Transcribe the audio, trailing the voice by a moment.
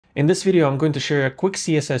In this video, I'm going to share a quick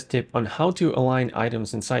CSS tip on how to align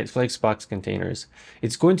items inside Flexbox containers.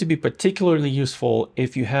 It's going to be particularly useful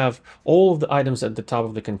if you have all of the items at the top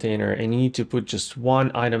of the container and you need to put just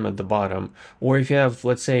one item at the bottom, or if you have,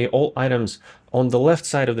 let's say, all items on the left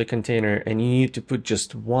side of the container and you need to put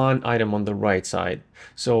just one item on the right side.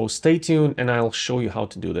 So stay tuned and I'll show you how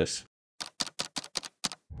to do this.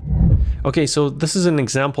 Okay, so this is an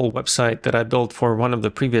example website that I built for one of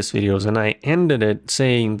the previous videos, and I ended it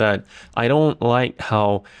saying that I don't like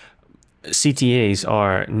how CTAs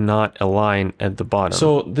are not aligned at the bottom.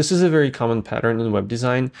 So this is a very common pattern in web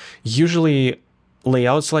design. Usually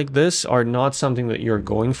layouts like this are not something that you're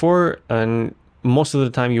going for, and most of the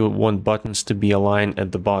time you would want buttons to be aligned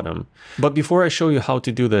at the bottom. But before I show you how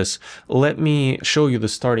to do this, let me show you the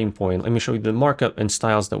starting point. Let me show you the markup and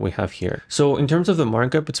styles that we have here. So in terms of the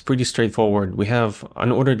markup, it's pretty straightforward. We have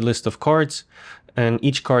an ordered list of cards, and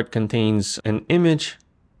each card contains an image,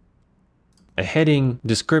 a heading,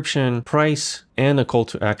 description, price, and a call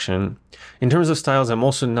to action. In terms of styles, I'm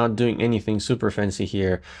also not doing anything super fancy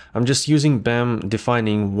here. I'm just using BEM,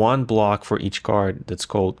 defining one block for each card that's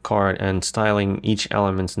called card, and styling each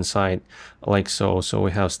element inside like so. So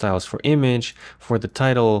we have styles for image, for the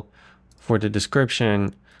title, for the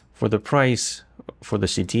description, for the price, for the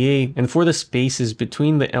CTA, and for the spaces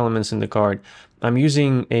between the elements in the card. I'm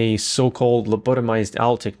using a so-called lobotomized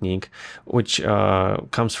owl technique, which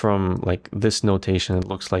comes from like this notation. It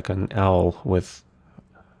looks like an owl with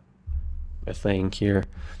a thing here.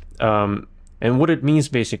 And what it means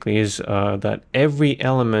basically is that every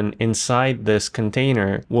element inside this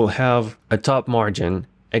container will have a top margin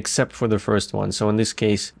except for the first one. So in this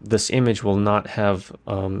case, this image will not have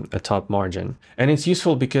a top margin. And it's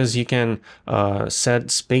useful because you can set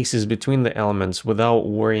spaces between the elements without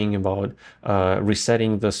worrying about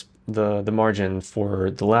resetting the margin for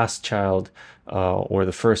the last child or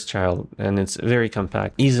the first child, and it's very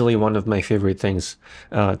compact. Easily one of my favorite things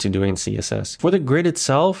to do in CSS. For the grid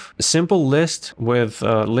itself, a simple list with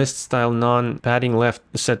list style none, padding left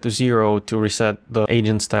set to 0 to reset the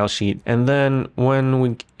agent style sheet. And then when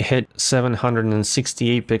we hit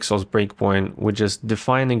 768 pixels breakpoint, we just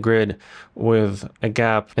define a grid with a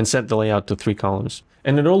gap and set the layout to 3 columns.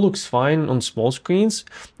 And it all looks fine on small screens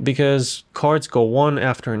because cards go one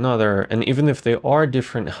after another, and even if they are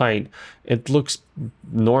different height, it looks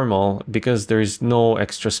normal because there's no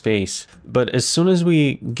extra space. But as soon as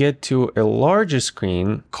we get to a larger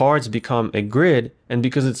screen, cards become a grid, and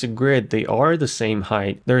because it's a grid, they are the same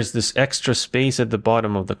height. There's this extra space at the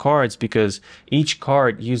bottom of the cards because each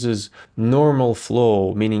card uses normal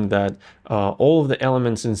flow, meaning that all of the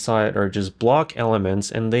elements inside are just block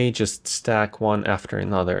elements and they just stack one after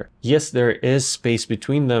another. Yes, there is space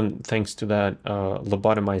between them thanks to that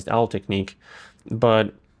lobotomized owl technique,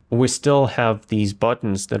 but we still have these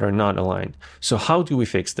buttons that are not aligned. So how do we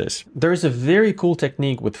fix this? There's a very cool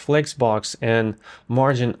technique with Flexbox and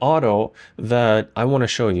Margin Auto that I want to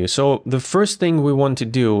show you. So the first thing we want to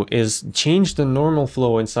do is change the normal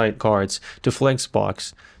flow inside cards to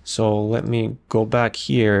Flexbox. So let me go back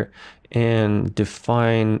here and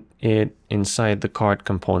define it inside the card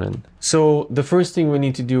component. So the first thing we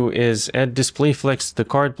need to do is add display flex to the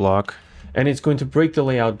card block, and it's going to break the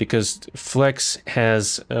layout because flex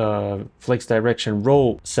has flex direction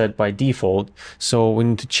row set by default. So we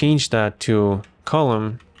need to change that to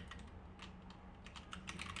column.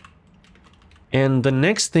 And the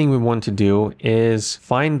next thing we want to do is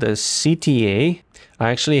find the CTA. I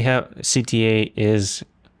actually have CTA is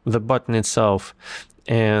the button itself,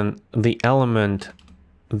 and the element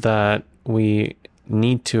that we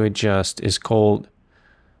need to adjust is called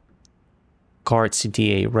card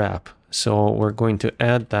CTA wrap. So we're going to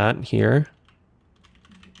add that here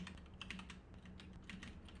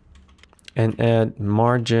and add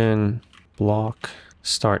margin block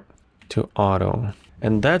start to auto.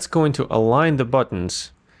 And that's going to align the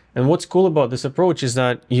buttons. And what's cool about this approach is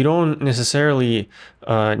that you don't necessarily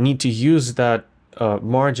need to use that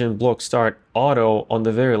margin block start auto on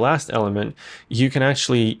the very last element. You can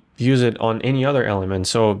actually use it on any other element.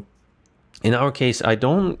 So in our case, I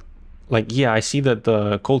don't I see that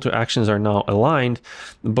the call to actions are now aligned,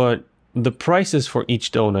 but the prices for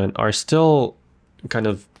each donut are still kind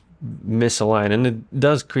of misaligned, and it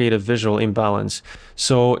does create a visual imbalance.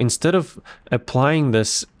 So instead of applying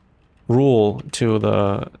this rule to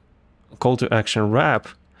the call to action wrap,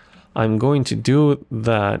 I'm going to do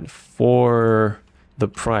that for the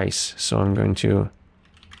price. So I'm going to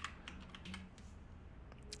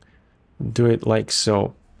do it like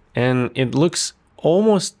so. And it looks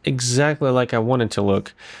almost exactly like I want it to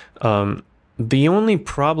look. The only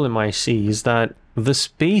problem I see is that the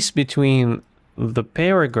space between the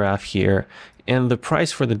paragraph here and the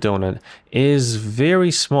price for the donut is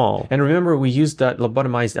very small. And remember, we used that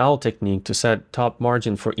lobotomized owl technique to set top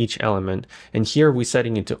margin for each element. And here we're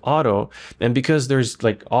setting it to auto. And because there's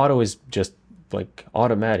like auto is just like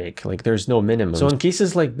automatic, like there's no minimum. So in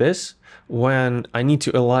cases like this, when I need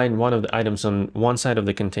to align one of the items on one side of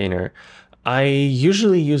the container, I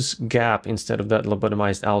usually use gap instead of that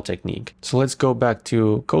lobotomized owl technique. So let's go back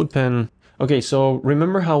to CodePen. Okay, so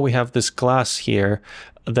remember how we have this class here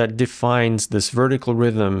that defines this vertical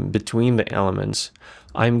rhythm between the elements.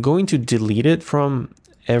 I'm going to delete it from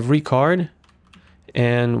every card.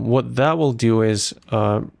 And what that will do is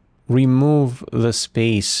remove the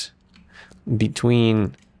space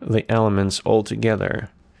between the elements altogether.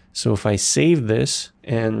 So if I save this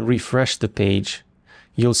and refresh the page,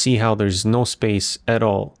 you'll see how there's no space at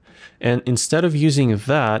all. And instead of using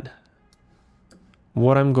that,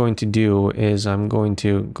 what I'm going to do is I'm going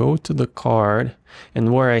to go to the card,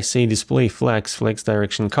 and where I say display flex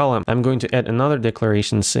direction column, I'm going to add another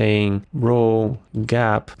declaration saying row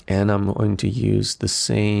gap, and I'm going to use the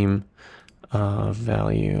same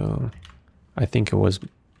value. I think it was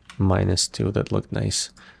 -2. That looked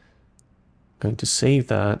nice. Going to save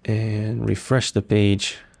that and refresh the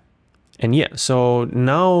page. And yeah, so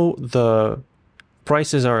now the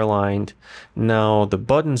prices are aligned, now the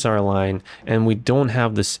buttons are aligned, and we don't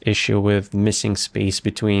have this issue with missing space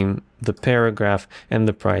between the paragraph and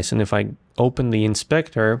the price. And if I open the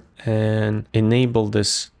inspector and enable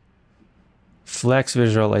this flex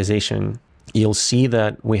visualization, you'll see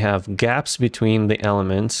that we have gaps between the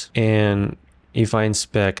elements. And if I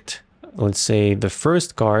inspect, let's say, the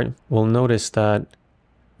first card, we'll notice that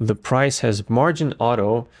the price has margin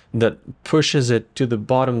auto that pushes it to the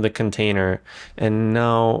bottom of the container. And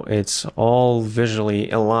now it's all visually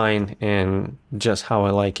aligned and just how I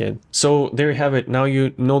like it. So there you have it. Now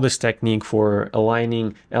you know this technique for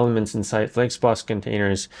aligning elements inside Flexbox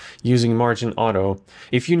containers using margin auto.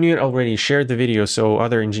 If you knew it already, share the video so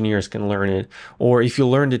other engineers can learn it. Or if you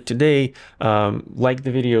learned it today, like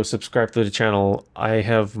the video, subscribe to the channel. I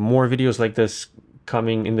have more videos like this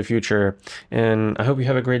coming in the future, and I hope you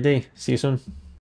have a great day. See you soon.